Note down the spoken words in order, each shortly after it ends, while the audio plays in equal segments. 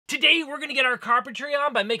Today we're gonna get our carpentry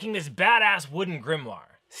on by making this badass wooden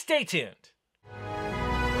grimoire. Stay tuned.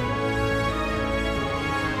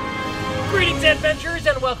 Greetings adventurers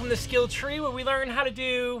and welcome to Skill Tree, where we learn how to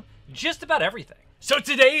do just about everything. So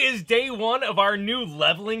today is day one of our new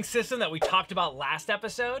leveling system that we talked about last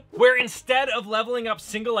episode, where instead of leveling up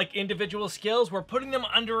single individual skills, we're putting them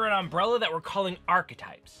under an umbrella that we're calling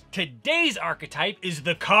archetypes. Today's archetype is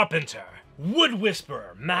the carpenter, wood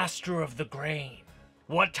whisperer, master of the grain.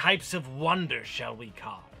 What types of wonder shall we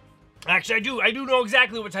carve? Actually, I do know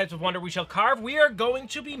exactly what types of wonder we shall carve. We are going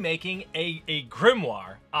to be making a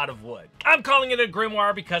grimoire out of wood. I'm calling it a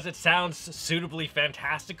grimoire because it sounds suitably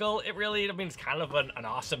fantastical. It's kind of an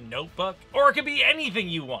awesome notebook. Or it could be anything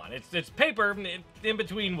you want. It's paper in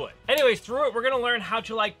between wood. Anyways, through it, we're gonna learn how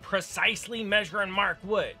to precisely measure and mark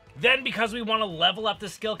wood. Then, because we want to level up the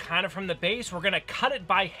skill kind of from the base, we're gonna cut it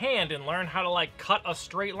by hand and learn how to cut a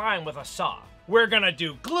straight line with a saw. We're gonna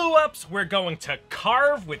do glue ups, we're going to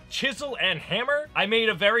carve with chisel and hammer. I made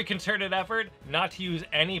a very concerted effort not to use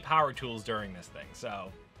any power tools during this thing,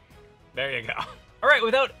 so there you go. All right,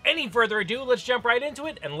 without any further ado, let's jump right into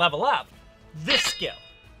it and level up this skill.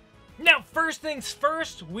 Now, first things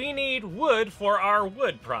first, we need wood for our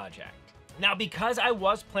wood project. Now, because I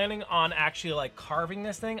was planning on actually carving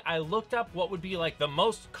this thing, I looked up what would be the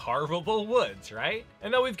most carvable woods, right?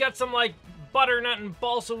 And then we've got some butternut and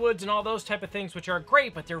balsa woods and all those type of things, which are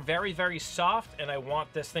great, but they're very, very soft, and I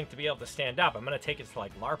want this thing to be able to stand up. I'm gonna take it to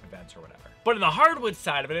LARP events or whatever. But in the hardwood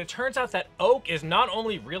side of it, it turns out that oak is not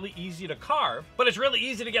only really easy to carve, but it's really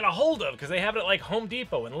easy to get a hold of because they have it at Home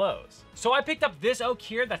Depot and Lowe's. So I picked up this oak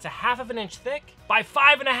here that's 1/2 inch thick by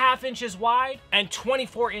 5.5 inches wide and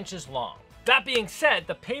 24 inches long. That being said,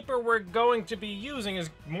 the paper we're going to be using is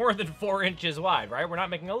more than 4 inches wide, right? We're not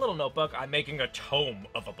making a little notebook, I'm making a tome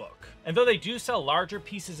of a book. And though they do sell larger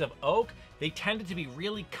pieces of oak, they tended to be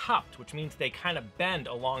really cupped, which means they kind of bend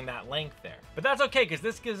along that length there. But that's okay, because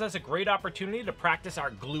this gives us a great opportunity to practice our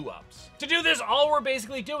glue ups. To do this, all we're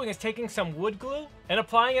basically doing is taking some wood glue and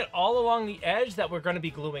applying it all along the edge that we're going to be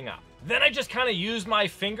gluing up. Then I just kind of used my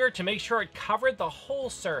finger to make sure it covered the whole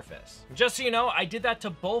surface. Just so you know, I did that to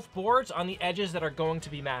both boards on the edges that are going to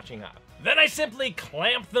be matching up. Then I simply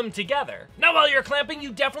clamped them together. Now, while you're clamping,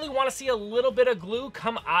 you definitely want to see a little bit of glue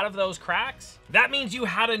come out of those cracks. That means you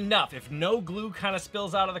had enough. If no glue kind of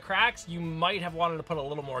spills out of the cracks, you might have wanted to put a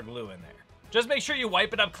little more glue in there. Just make sure you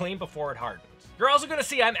wipe it up clean before it hardens. You're also going to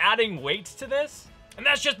see I'm adding weights to this. And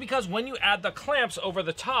that's just because when you add the clamps over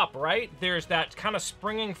the top, right, there's that kind of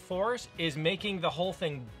springing force is making the whole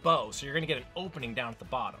thing bow. So you're going to get an opening down at the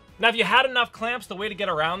bottom. Now, if you had enough clamps, the way to get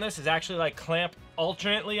around this is actually clamp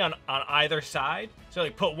alternately on either side. So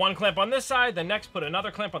put one clamp on this side, then next put another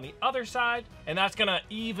clamp on the other side, and that's going to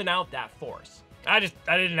even out that force. I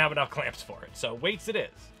didn't have enough clamps for it, so weights it is.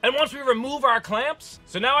 And once we remove our clamps,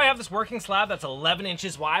 so now I have this working slab that's 11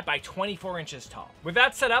 inches wide by 24 inches tall. With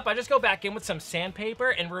that set up, I just go back in with some sandpaper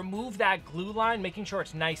and remove that glue line, making sure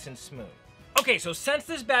it's nice and smooth. Okay, so since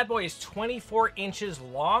this bad boy is 24 inches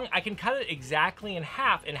long, I can cut it exactly in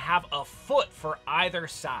half and have a foot for either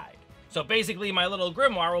side. So basically my little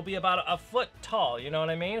grimoire will be about a foot tall, you know what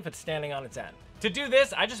I mean, if it's standing on its end. To do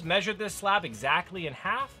this, I just measured this slab exactly in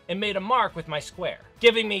half and made a mark with my square,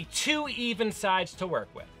 giving me 2 even sides to work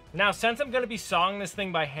with. Now, since I'm going to be sawing this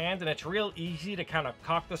thing by hand and it's real easy to kind of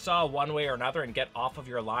cock the saw one way or another and get off of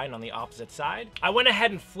your line on the opposite side, I went ahead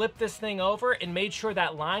and flipped this thing over and made sure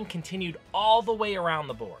that line continued all the way around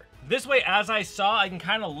the board. This way, as I saw, I can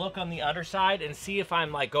kind of look on the other side and see if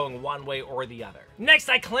I'm going one way or the other. Next,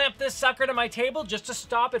 I clamped this sucker to my table just to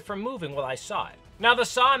stop it from moving while I saw it. Now, the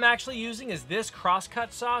saw I'm actually using is this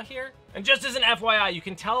crosscut saw here. And just as an FYI, you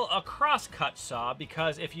can tell a crosscut saw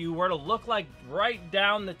because if you were to look right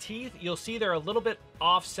down the teeth, you'll see they're a little bit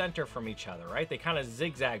off center from each other, right? They kind of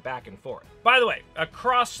zigzag back and forth. By the way, a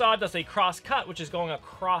cross saw does a cross cut, which is going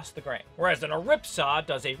across the grain. Whereas a rip saw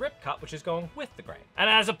does a rip cut, which is going with the grain.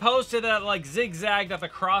 And as opposed to that zigzag that the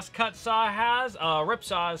crosscut saw has, rip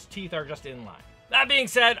saw's teeth are just in line. That being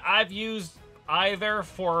said, I've used either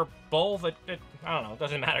for both. I don't know, it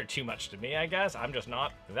doesn't matter too much to me, I guess. I'm just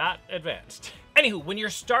not that advanced. Anywho, when you're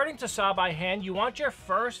starting to saw by hand, you want your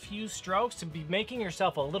first few strokes to be making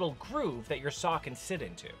yourself a little groove that your saw can sit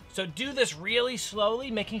into. So do this really slowly,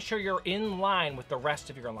 making sure you're in line with the rest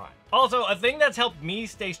of your line. Also, a thing that's helped me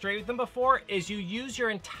stay straight with them before is you use your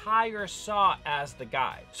entire saw as the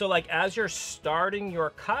guide. So as you're starting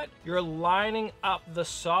your cut, you're lining up the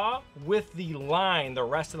saw with the line, the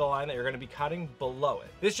rest of the line that you're going to be cutting below it.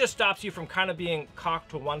 This just stops you from kind of being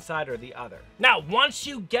cocked to one side or the other. Now, once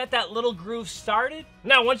you get that little groove started, started.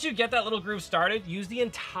 Now, once you get that little groove started, use the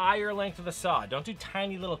entire length of the saw. Don't do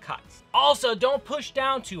tiny little cuts. Also, don't push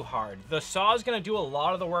down too hard. The saw is gonna do a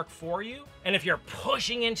lot of the work for you. And if you're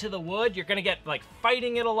pushing into the wood, you're gonna get like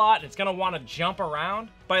fighting it a lot, and it's gonna wanna jump around.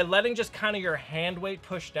 By letting just kind of your hand weight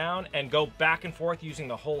push down and go back and forth using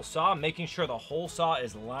the whole saw, making sure the whole saw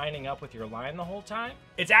is lining up with your line the whole time,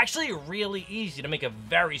 it's actually really easy to make a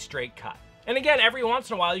very straight cut. And again, every once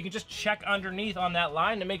in a while, you can just check underneath on that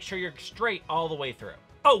line to make sure you're straight all the way through.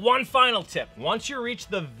 Oh, one final tip. Once you reach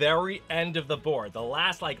the very end of the board, the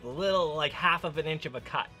last little half of an inch of a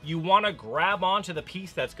cut, you want to grab onto the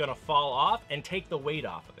piece that's going to fall off and take the weight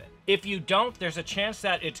off of it. If you don't, there's a chance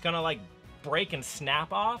that it's going to break and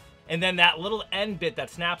snap off. And then that little end bit that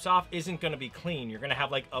snaps off isn't going to be clean. You're going to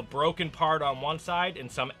have a broken part on one side and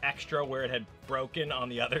some extra where it had broken on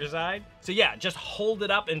the other side. So yeah, just hold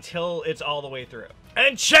it up until it's all the way through.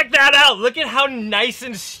 And check that out. Look at how nice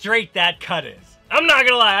and straight that cut is. I'm not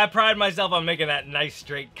going to lie, I pride myself on making that nice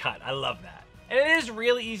straight cut. I love that. And it is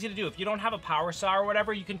really easy to do. If you don't have a power saw or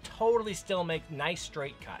whatever, you can totally still make nice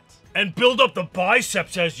straight cuts. And build up the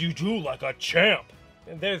biceps as you do like a champ.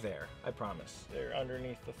 And they're there, I promise. They're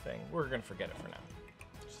underneath the thing. We're gonna forget it for now.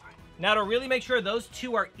 Now, to really make sure those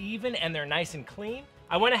two are even and they're nice and clean,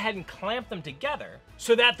 I went ahead and clamped them together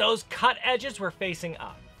so that those cut edges were facing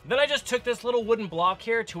up. Then I just took this little wooden block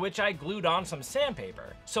here to which I glued on some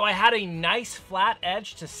sandpaper, so I had a nice flat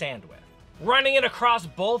edge to sand with. Running it across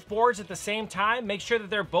both boards at the same time, make sure that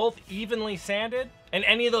they're both evenly sanded and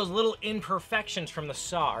any of those little imperfections from the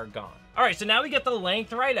saw are gone. All right, so now we get the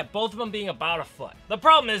length right at both of them being about a foot. The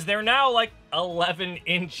problem is they're now 11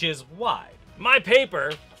 inches wide. My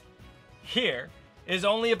paper here is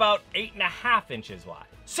only about 8.5 inches wide.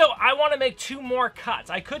 So I want to make 2 more cuts.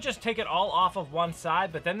 I could just take it all off of one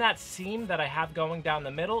side, but then that seam that I have going down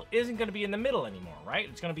the middle isn't going to be in the middle anymore, right?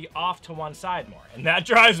 It's going to be off to one side more, and that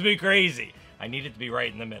drives me crazy. I need it to be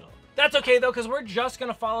right in the middle. That's okay though, because we're just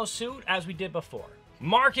going to follow suit as we did before.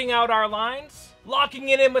 Marking out our lines, locking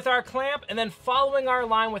it in with our clamp, and then following our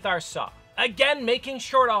line with our saw. Again, making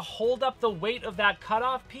sure to hold up the weight of that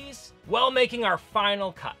cutoff piece while making our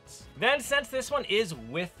final cuts. Then, since this one is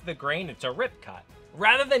with the grain, it's a rip cut,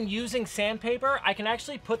 rather than using sandpaper, I can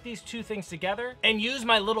actually put these two things together and use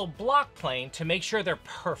my little block plane to make sure they're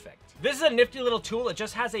perfect. This is a nifty little tool. It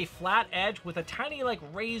just has a flat edge with a tiny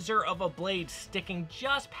razor of a blade sticking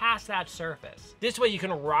just past that surface. This way you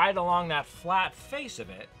can ride along that flat face of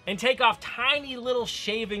it and take off tiny little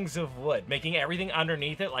shavings of wood, making everything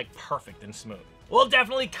underneath it perfect and smooth. We'll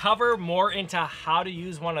definitely cover more into how to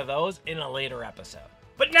use one of those in a later episode.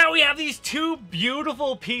 But now we have these 2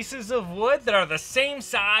 beautiful pieces of wood that are the same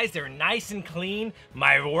size, they're nice and clean.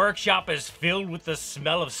 My workshop is filled with the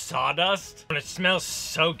smell of sawdust, and it smells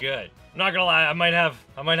so good. I'm not gonna lie, I might have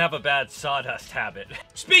a bad sawdust habit.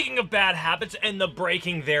 Speaking of bad habits and the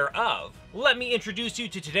breaking thereof, let me introduce you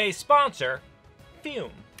to today's sponsor,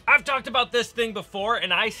 Fume. I've talked about this thing before,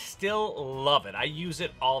 and I still love it. I use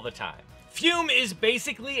it all the time. Fume is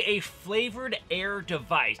basically a flavored air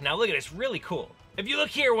device. Now look at it, it's really cool. If you look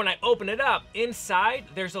here, when I open it up, inside,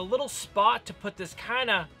 there's a little spot to put this kind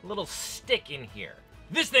of little stick in here.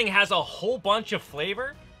 This thing has a whole bunch of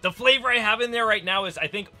flavor. The flavor I have in there right now is, I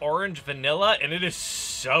think, orange vanilla, and it is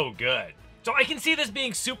so good. So I can see this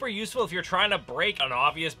being super useful if you're trying to break an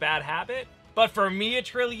obvious bad habit. But for me,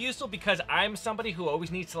 it's really useful because I'm somebody who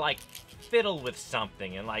always needs to, fiddle with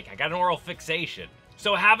something, and, I got an oral fixation.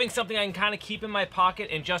 So having something I can kind of keep in my pocket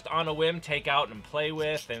and just on a whim take out and play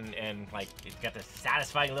with, and it's got this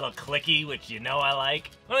satisfying little clicky, which you know I like.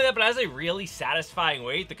 Not only that, but it has a really satisfying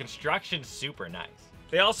weight. The construction's super nice.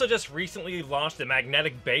 They also just recently launched a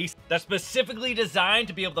magnetic base that's specifically designed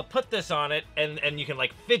to be able to put this on it and you can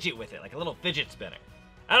fidget with it, like a little fidget spinner.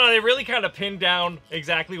 I don't know, they really kind of pinned down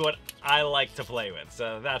exactly what I like to play with,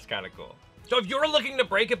 so that's kind of cool. So if you're looking to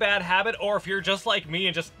break a bad habit, or if you're just like me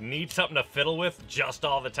and just need something to fiddle with just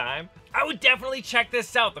all the time, I would definitely check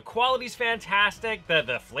this out. The quality's fantastic,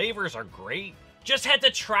 the flavors are great. Just head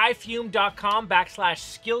to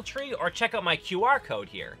tryfume.com/skilltree or check out my QR code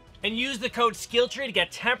here. And use the code SKILLTREE to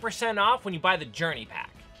get 10% off when you buy the Journey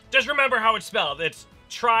Pack. Just remember how it's spelled. It's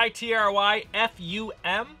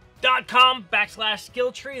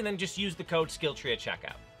tryfum.com/skilltree, and then just use the code SKILLTREE at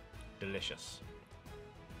checkout. Delicious.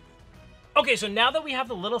 Okay, so now that we have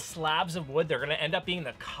the little slabs of wood, they're gonna end up being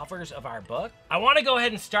the covers of our book. I wanna go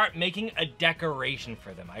ahead and start making a decoration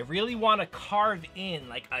for them. I really wanna carve in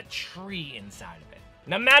a tree inside of it.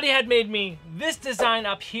 Now, Maddie had made me this design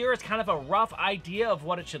up here as kind of a rough idea of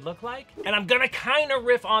what it should look like, and I'm gonna kind of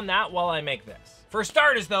riff on that while I make this. For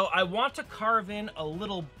starters though, I want to carve in a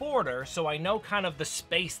little border so I know kind of the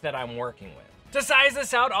space that I'm working with. To size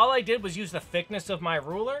this out, all I did was use the thickness of my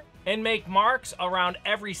ruler and make marks around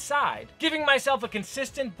every side, giving myself a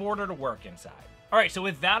consistent border to work inside. All right, so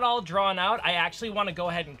with that all drawn out, I actually want to go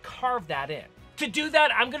ahead and carve that in. To do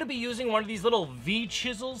that, I'm going to be using one of these little V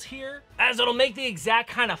chisels here, as it'll make the exact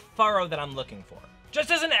kind of furrow that I'm looking for. Just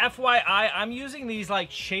as an FYI, I'm using these like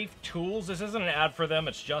chafed tools. This isn't an ad for them,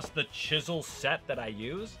 it's just the chisel set that I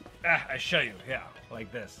use. I show you, yeah, like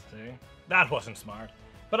this, see? That wasn't smart.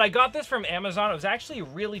 But I got this from Amazon. It was actually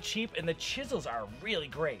really cheap, and the chisels are really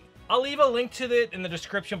great. I'll leave a link to it in the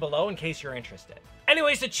description below in case you're interested.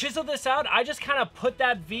 Anyways, to chisel this out, I just kind of put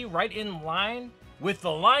that V right in line with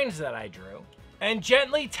the lines that I drew, and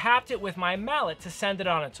gently tapped it with my mallet to send it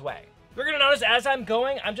on its way. You're gonna notice as I'm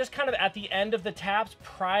going, I'm just kind of at the end of the taps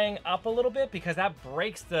prying up a little bit because that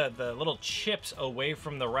breaks the little chips away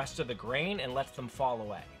from the rest of the grain and lets them fall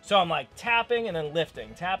away. So I'm like tapping and then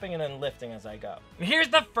lifting as I go. And here's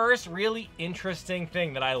the first really interesting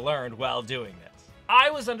thing that I learned while doing this. I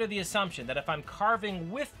was under the assumption that if I'm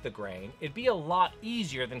carving with the grain, it'd be a lot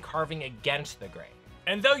easier than carving against the grain.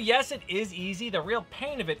 And though yes, it is easy, the real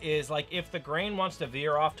pain of it is like if the grain wants to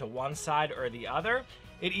veer off to one side or the other,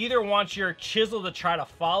 it either wants your chisel to try to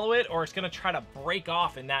follow it or it's gonna try to break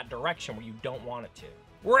off in that direction where you don't want it to.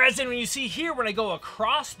 Whereas when you see here, when I go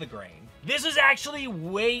across the grain, this is actually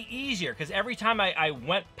way easier because every time I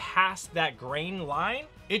went past that grain line,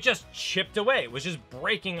 it just chipped away. It was just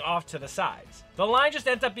breaking off to the sides. The line just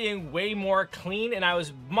ends up being way more clean and I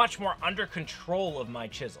was much more under control of my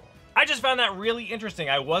chisel. I just found that really interesting.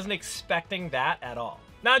 I wasn't expecting that at all.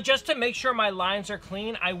 Now, just to make sure my lines are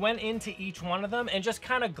clean, I went into each one of them and just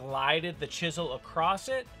kind of glided the chisel across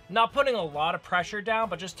it, not putting a lot of pressure down,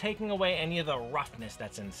 but just taking away any of the roughness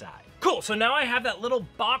that's inside. Cool, so now I have that little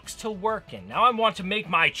box to work in. Now I want to make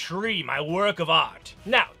my tree, my work of art.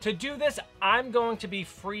 Now, to do this, I'm going to be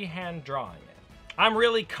freehand drawing it. I'm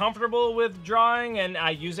really comfortable with drawing and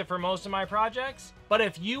I use it for most of my projects. But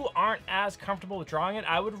if you aren't as comfortable with drawing it,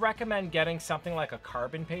 I would recommend getting something like a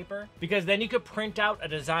carbon paper because then you could print out a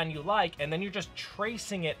design you like and then you're just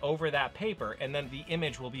tracing it over that paper and then the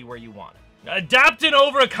image will be where you want it. Adapt and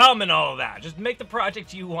overcome and all of that. Just make the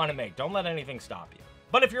project you want to make. Don't let anything stop you.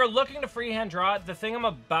 But if you're looking to freehand draw it, the thing I'm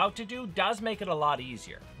about to do does make it a lot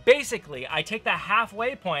easier. Basically, I take the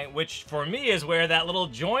halfway point, which for me is where that little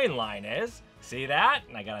join line is. See that?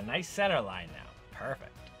 And I got a nice center line now.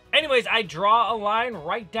 Perfect. Anyways, I draw a line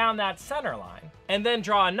right down that center line, and then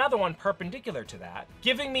draw another one perpendicular to that,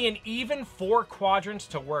 giving me an even 4 quadrants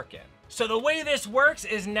to work in. So the way this works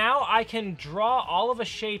is now I can draw all of a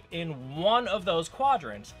shape in one of those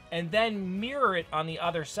quadrants, and then mirror it on the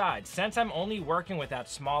other side. Since I'm only working with that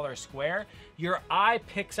smaller square, your eye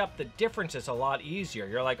picks up the differences a lot easier.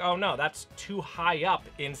 You're like, oh no, that's too high up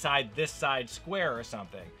inside this side square or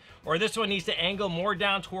something. Or this one needs to angle more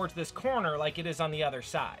down towards this corner like it is on the other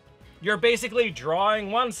side. You're basically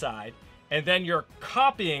drawing one side, and then you're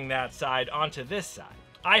copying that side onto this side.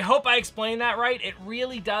 I hope I explained that right. It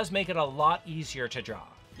really does make it a lot easier to draw.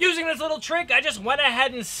 Using this little trick, I just went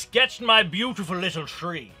ahead and sketched my beautiful little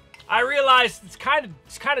tree. I realized it's kind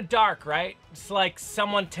of dark, right? It's like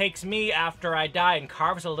someone takes me after I die and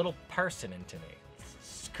carves a little person into me.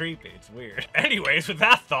 It's creepy, it's weird. Anyways, with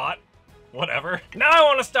that thought, whatever. Now I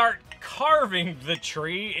want to start carving the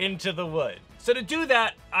tree into the wood. So to do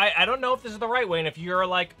that, I don't know if this is the right way, and if you're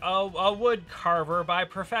like a wood carver by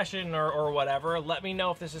profession or whatever, let me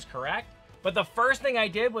know if this is correct. But the first thing I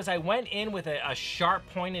did was I went in with a sharp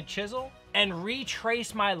pointed chisel and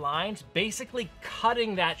retraced my lines, basically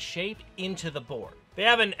cutting that shape into the board. They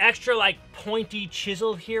have an extra like pointy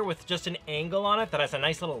chisel here with just an angle on it that has a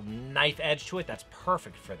nice little knife edge to it that's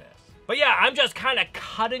perfect for this. But yeah, I'm just kind of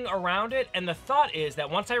cutting around it, and the thought is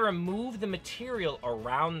that once I remove the material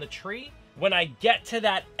around the tree, when I get to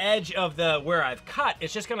that edge of where I've cut,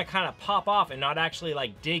 it's just gonna kind of pop off and not actually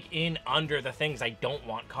like dig in under the things I don't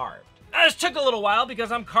want carved. This took a little while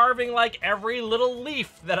because I'm carving like every little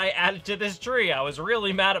leaf that I added to this tree. I was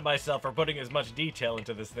really mad at myself for putting as much detail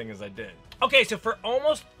into this thing as I did. Okay, so for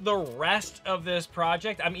almost the rest of this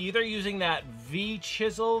project, I'm either using that V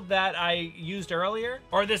chisel that I used earlier,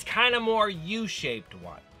 or this kind of more U-shaped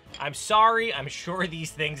one. I'm sorry, I'm sure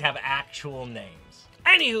these things have actual names.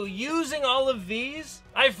 Anywho, using all of these,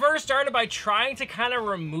 I first started by trying to kind of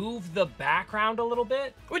remove the background a little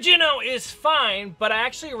bit, which, you know, is fine, but I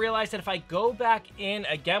actually realized that if I go back in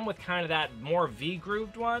again with kind of that more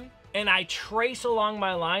V-grooved one, and I trace along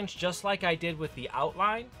my lines just like I did with the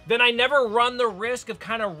outline, then I never run the risk of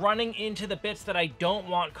kind of running into the bits that I don't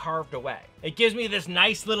want carved away. It gives me this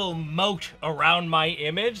nice little moat around my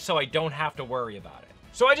image so I don't have to worry about it.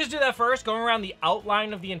 So I just do that first, going around the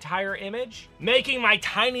outline of the entire image, making my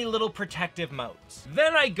tiny little protective moats.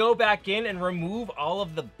 Then I go back in and remove all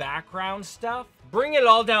of the background stuff, bring it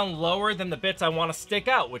all down lower than the bits I want to stick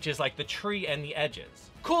out, which is like the tree and the edges.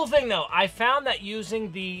 Cool thing though, I found that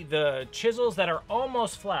using the chisels that are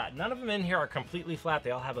almost flat, none of them in here are completely flat,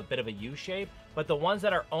 they all have a bit of a U shape, but the ones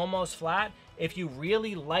that are almost flat, if you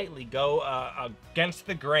really lightly go against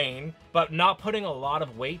the grain, but not putting a lot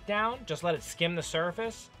of weight down, just let it skim the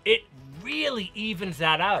surface, it really evens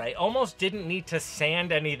that out. I almost didn't need to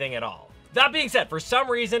sand anything at all. That being said, for some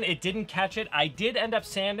reason, it didn't catch it. I did end up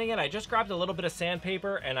sanding it. I just grabbed a little bit of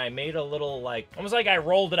sandpaper and I made a little, like, almost like I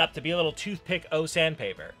rolled it up to be a little toothpick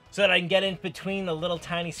sandpaper so that I can get in between the little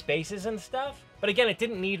tiny spaces and stuff. But again, it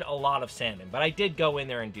didn't need a lot of sanding, but I did go in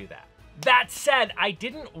there and do that. That said, I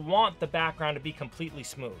didn't want the background to be completely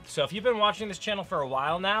smooth. So if you've been watching this channel for a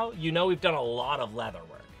while now, you know we've done a lot of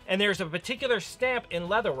leatherwork. And there's a particular stamp in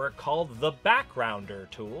leatherwork called the backgrounder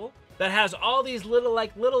tool that has all these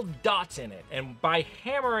little dots in it. And by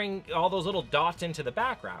hammering all those little dots into the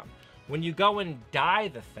background, when you go and dye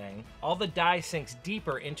the thing, all the dye sinks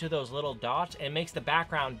deeper into those little dots and makes the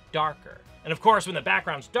background darker. And of course, when the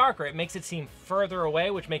background's darker, it makes it seem further away,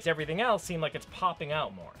 which makes everything else seem like it's popping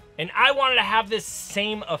out more. And I wanted to have this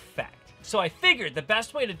same effect. So I figured the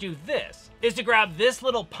best way to do this is to grab this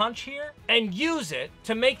little punch here and use it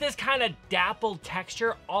to make this kind of dappled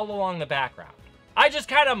texture all along the background. I just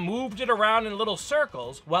kind of moved it around in little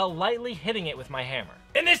circles while lightly hitting it with my hammer.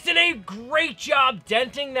 And this did a great job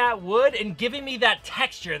denting that wood and giving me that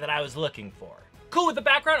texture that I was looking for. Cool, with the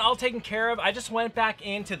background all taken care of, I just went back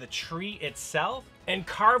into the tree itself and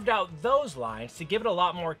carved out those lines to give it a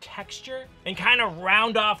lot more texture and kind of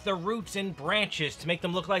round off the roots and branches to make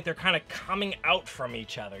them look like they're kind of coming out from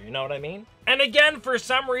each other, you know what I mean? And again, for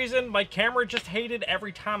some reason, my camera just hated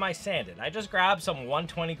every time I sanded. I just grabbed some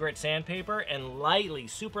 120 grit sandpaper and lightly,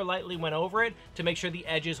 super lightly went over it to make sure the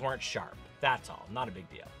edges weren't sharp. That's all, not a big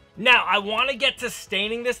deal. Now, I want to get to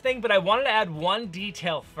staining this thing, but I wanted to add one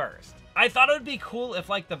detail first. I thought it would be cool if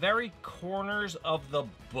like the very corners of the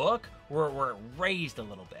book were raised a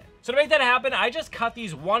little bit. So to make that happen, I just cut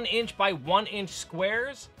these 1 inch by 1 inch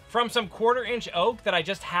squares from some 1/4 inch oak that I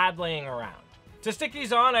just had laying around. To stick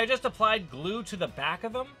these on, I just applied glue to the back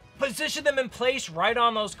of them, position them in place right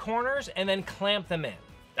on those corners, and then clamp them in.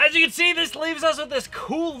 As you can see, this leaves us with this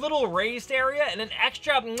cool little raised area and an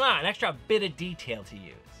extra bit of detail to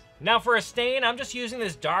use. Now for a stain, I'm just using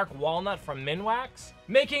this dark walnut from Minwax,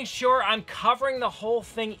 making sure I'm covering the whole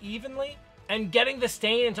thing evenly and getting the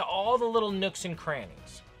stain into all the little nooks and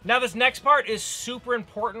crannies. Now this next part is super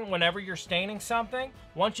important whenever you're staining something.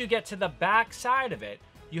 Once you get to the back side of it,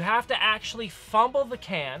 you have to actually fumble the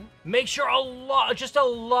can, make sure just a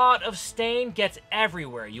lot of stain gets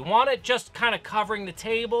everywhere. You want it just kind of covering the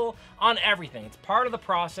table, on everything. It's part of the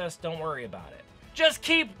process, don't worry about it. Just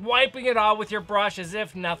keep wiping it off with your brush as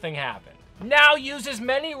if nothing happened. Now use as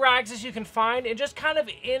many rags as you can find and just kind of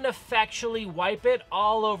ineffectually wipe it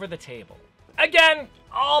all over the table. Again,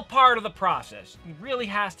 all part of the process. It really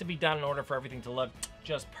has to be done in order for everything to look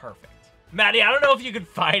just perfect. Maddie, I don't know if you can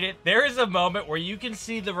find it. There is a moment where you can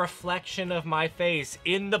see the reflection of my face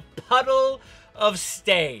in the puddle of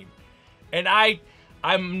stain. And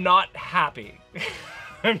I'm not happy.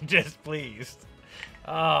 I'm displeased.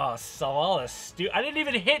 Oh, so all this I didn't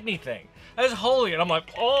even hit anything. I was holding it. I'm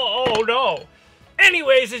like, oh no.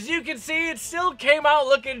 Anyways, as you can see, it still came out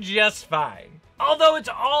looking just fine. Although it's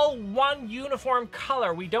all one uniform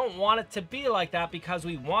color, we don't want it to be like that because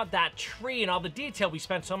we want that tree and all the detail we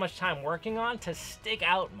spent so much time working on to stick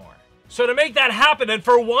out more. So to make that happen, and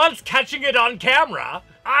for once catching it on camera,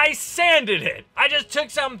 I sanded it. I just took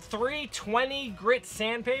some 320 grit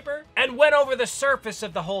sandpaper and went over the surface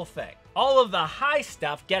of the whole thing. All of the high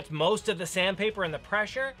stuff gets most of the sandpaper and the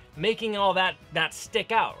pressure, making all that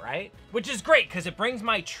stick out, right? Which is great because it brings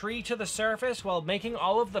my tree to the surface while making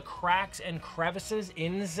all of the cracks and crevices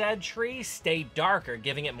in said tree stay darker,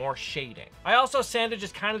 giving it more shading. I also sanded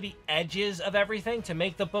just kind of the edges of everything to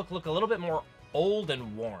make the book look a little bit more old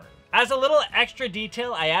and worn. As a little extra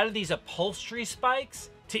detail, I added these upholstery spikes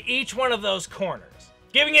to each one of those corners,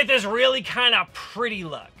 giving it this really kind of pretty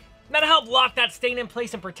look. Now to help lock that stain in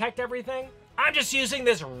place and protect everything, I'm just using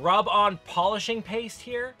this rub-on polishing paste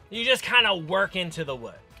here. You just kind of work into the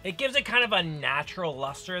wood. It gives it kind of a natural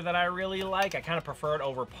luster that I really like. I kind of prefer it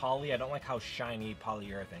over poly. I don't like how shiny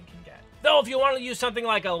polyurethane can get. Though if you want to use something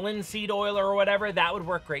like a linseed oil or whatever, that would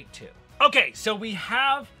work great too. Okay, so we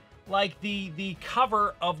have like the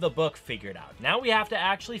cover of the book figured out. Now we have to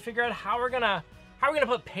actually figure out how we're gonna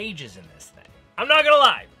put pages in this thing. I'm not gonna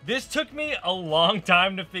lie, this took me a long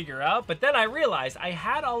time to figure out, but then I realized I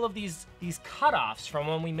had all of these cutoffs from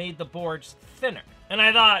when we made the boards thinner. And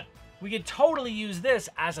I thought we could totally use this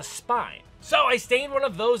as a spine. So I stained one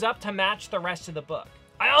of those up to match the rest of the book.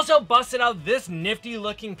 I also busted out this nifty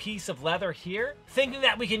looking piece of leather here, thinking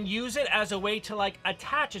that we can use it as a way to like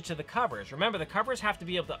attach it to the covers. Remember, the covers have to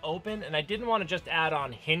be able to open, and I didn't want to just add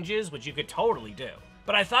on hinges, which you could totally do.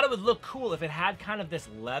 But I thought it would look cool if it had kind of this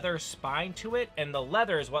leather spine to it, and the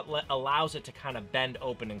leather is what allows it to kind of bend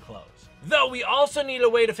open and close. Though we also need a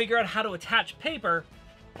way to figure out how to attach paper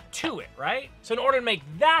to it, right? So in order to make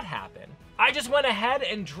that happen, I just went ahead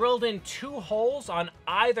and drilled in 2 holes on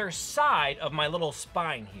either side of my little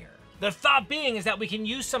spine here. The thought being is that we can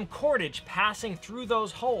use some cordage passing through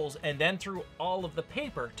those holes and then through all of the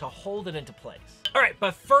paper to hold it into place. All right,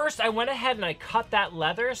 but first I went ahead and I cut that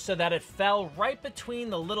leather so that it fell right between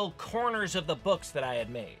the little corners of the books that I had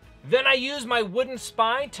made. Then I used my wooden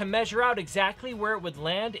spine to measure out exactly where it would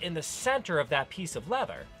land in the center of that piece of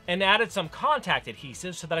leather and added some contact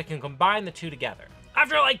adhesive so that I can combine the two together.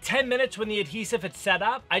 After like 10 minutes when the adhesive had set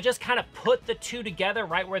up, I just kind of put the two together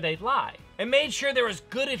right where they'd lie and made sure there was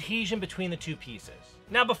good adhesion between the two pieces.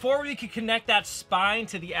 Now, before we could connect that spine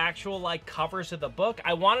to the actual like covers of the book,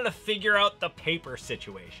 I wanted to figure out the paper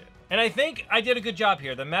situation. And I think I did a good job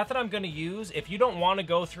here. The method I'm going to use, if you don't want to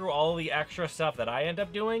go through all the extra stuff that I end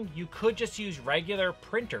up doing, you could just use regular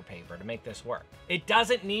printer paper to make this work. It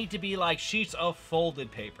doesn't need to be like sheets of folded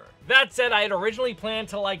paper. That said, I had originally planned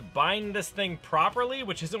to like bind this thing properly,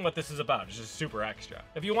 which isn't what this is about. It's just super extra.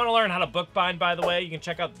 If you want to learn how to bookbind, by the way, you can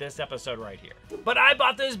check out this episode right here. But I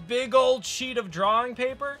bought this big old sheet of drawing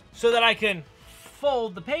paper so that I can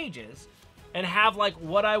fold the pages and have like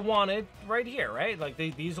what I wanted right here, right? Like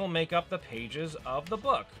these will make up the pages of the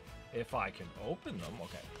book. If I can open them,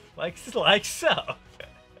 okay. Like so.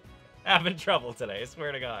 Having trouble today, I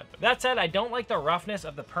swear to God. That said, I don't like the roughness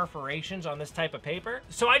of the perforations on this type of paper,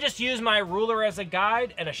 so I just use my ruler as a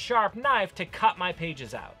guide and a sharp knife to cut my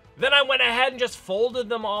pages out. Then I went ahead and just folded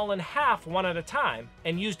them all in half one at a time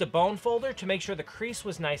and used a bone folder to make sure the crease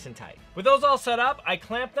was nice and tight. With those all set up, I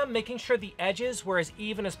clamped them, making sure the edges were as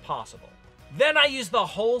even as possible. Then I used the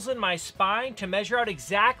holes in my spine to measure out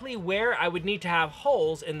exactly where I would need to have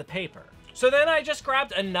holes in the paper. So then I just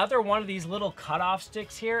grabbed another one of these little cutoff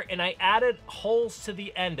sticks here and I added holes to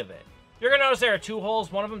the end of it. You're gonna notice there are 2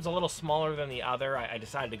 holes. One of them's a little smaller than the other. I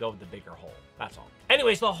decided to go with the bigger hole, that's all.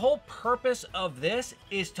 Anyways, the whole purpose of this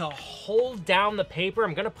is to hold down the paper.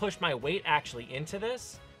 I'm gonna push my weight actually into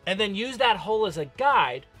this and then use that hole as a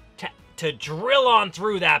guide to drill on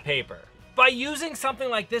through that paper. By using something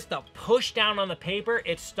like this to push down on the paper,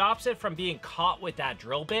 it stops it from being caught with that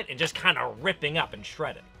drill bit and just kind of ripping up and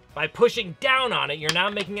shredding. By pushing down on it, you're now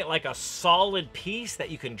making it like a solid piece that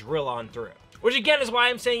you can drill on through. Which again is why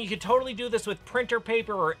I'm saying you could totally do this with printer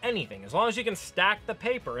paper or anything. As long as you can stack the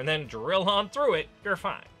paper and then drill on through it, you're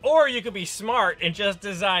fine. Or you could be smart and just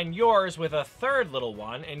design yours with a third little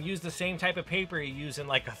one and use the same type of paper you use in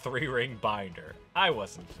like a 3-ring binder. I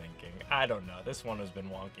wasn't thinking. I don't know. This one has been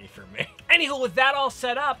wonky for me. Anywho, with that all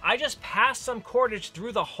set up, I just passed some cordage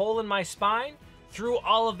through the hole in my spine, through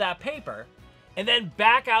all of that paper, and then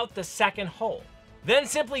back out the second hole. Then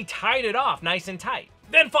simply tied it off nice and tight.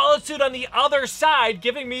 Then followed suit on the other side,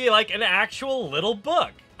 giving me like an actual little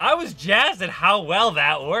book. I was jazzed at how well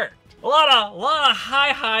that worked. A lot of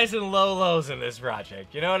high highs and low lows in this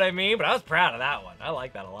project, you know what I mean? But I was proud of that one. I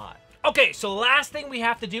like that a lot. Okay, so last thing we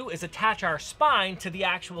have to do is attach our spine to the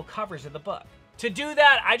actual covers of the book. To do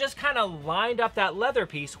that, I just kind of lined up that leather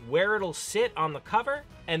piece where it'll sit on the cover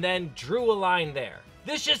and then drew a line there.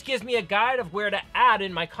 This just gives me a guide of where to add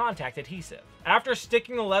in my contact adhesive. After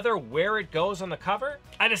sticking the leather where it goes on the cover,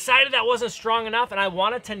 I decided that wasn't strong enough and I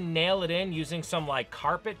wanted to nail it in using some like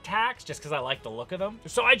carpet tacks just because I like the look of them.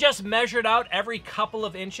 So I just measured out every couple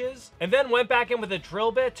of inches and then went back in with a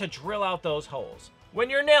drill bit to drill out those holes. When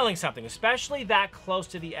you're nailing something, especially that close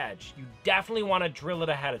to the edge, you definitely want to drill it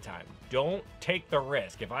ahead of time. Don't take the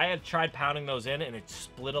risk. If I had tried pounding those in and it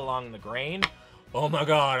split along the grain, oh my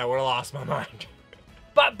God, I would have lost my mind.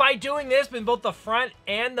 But by doing this in both the front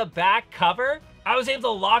and the back cover, I was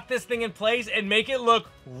able to lock this thing in place and make it look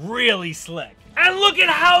really slick. And look at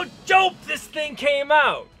how dope this thing came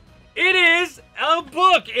out. It is a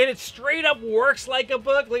book and it straight up works like a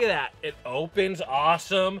book. Look at that. It opens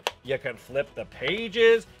awesome. You can flip the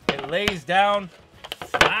pages. It lays down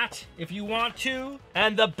flat if you want to.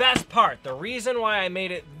 And the best part, the reason why I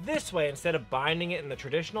made it this way instead of binding it in the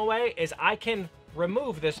traditional way is I can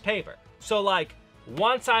remove this paper. So like,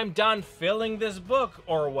 Once I'm done filling this book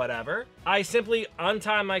or whatever, I simply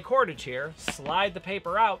untie my cordage here, slide the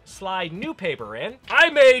paper out, slide new paper in. I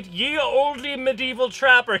made ye olde medieval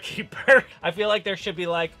trapper keeper. I feel like there should be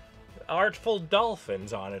like artful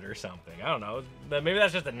dolphins on it or something. I don't know. Maybe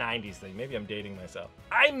that's just a 90s thing. Maybe I'm dating myself.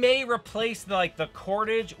 I may replace the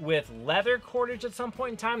cordage with leather cordage at some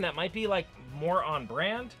point in time. That might be like more on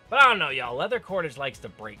brand. But I don't know, y'all. Leather cordage likes to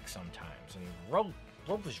break sometimes, and rope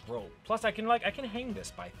is rope. Plus, I can hang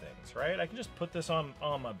this by things, right? I can just put this on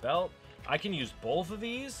my belt. I can use both of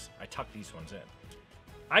these. I tuck these ones in.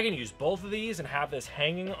 I can use both of these and have this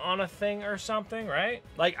hanging on a thing or something, right?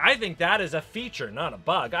 Like, I think that is a feature, not a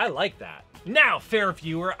bug. I like that. Now, fair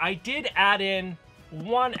viewer, I did add in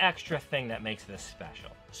one extra thing that makes this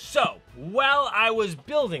special. So, while I was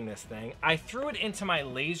building this thing, I threw it into my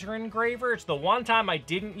laser engraver. It's the one time I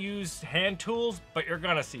didn't use hand tools, but you're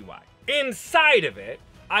gonna see why. Inside of it,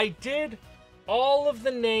 I did all of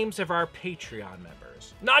the names of our Patreon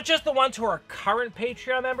members. Not just the ones who are current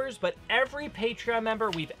Patreon members, but every Patreon member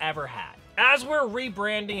we've ever had. As we're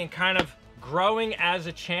rebranding and kind of growing as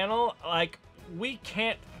a channel, like, we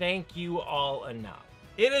can't thank you all enough.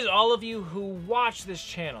 It is all of you who watch this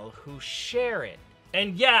channel, who share it.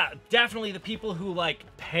 And yeah, definitely the people who like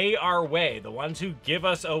pay our way, the ones who give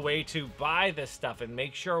us a way to buy this stuff and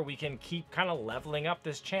make sure we can keep kind of leveling up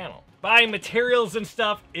this channel. Buying materials and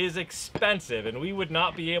stuff is expensive, and we would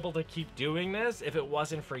not be able to keep doing this if it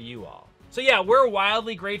wasn't for you all. So yeah, we're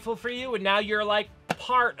wildly grateful for you, and now you're like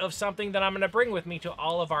part of something that I'm gonna bring with me to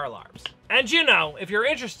all of our LARPs. And you know, if you're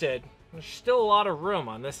interested, there's still a lot of room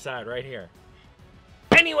on this side right here.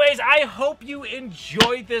 Anyways, I hope you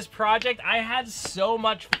enjoyed this project. I had so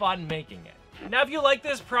much fun making it. Now, if you like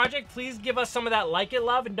this project, please give us some of that like it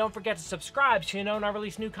love, and don't forget to subscribe so you know when I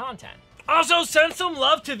release new content. Also, send some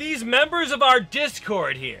love to these members of our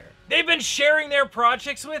Discord here. They've been sharing their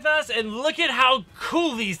projects with us, and look at how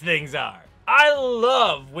cool these things are. I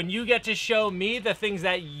love when you get to show me the things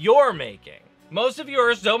that you're making. Most of you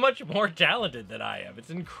are so much more talented than I am. It's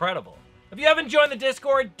incredible. If you haven't joined the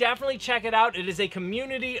Discord, definitely check it out. It is a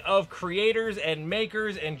community of creators and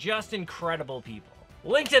makers and just incredible people.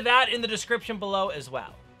 Link to that in the description below as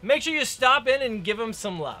well. Make sure you stop in and give them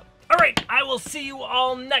some love. All right, I will see you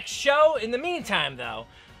all next show. In the meantime, though,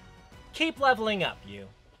 keep leveling up, you.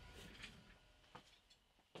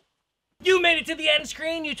 You made it to the end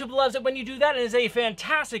screen. YouTube loves it when you do that, and it is a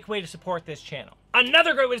fantastic way to support this channel.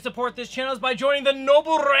 Another great way to support this channel is by joining the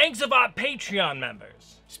noble ranks of our Patreon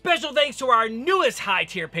members. Special thanks to our newest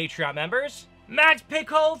high-tier Patreon members, Max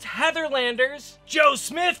Pickholz, Heather Landers, Joe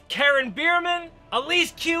Smith, Karen Bierman,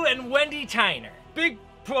 Elise Q, and Wendy Tyner. Big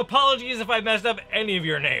apologies if I messed up any of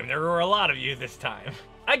your name. There were a lot of you this time.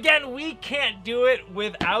 Again, we can't do it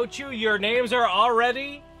without you. Your names are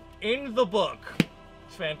already in the book.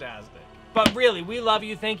 It's fantastic. But really, we love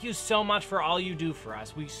you. Thank you so much for all you do for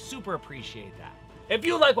us. We super appreciate that. If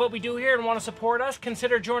you like what we do here and want to support us,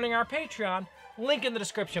 consider joining our Patreon. Link in the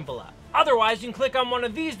description below. Otherwise, you can click on one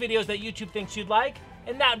of these videos that YouTube thinks you'd like,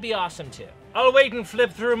 and that'd be awesome too. I'll wait and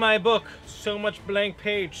flip through my book. So much blank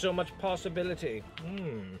page, so much possibility.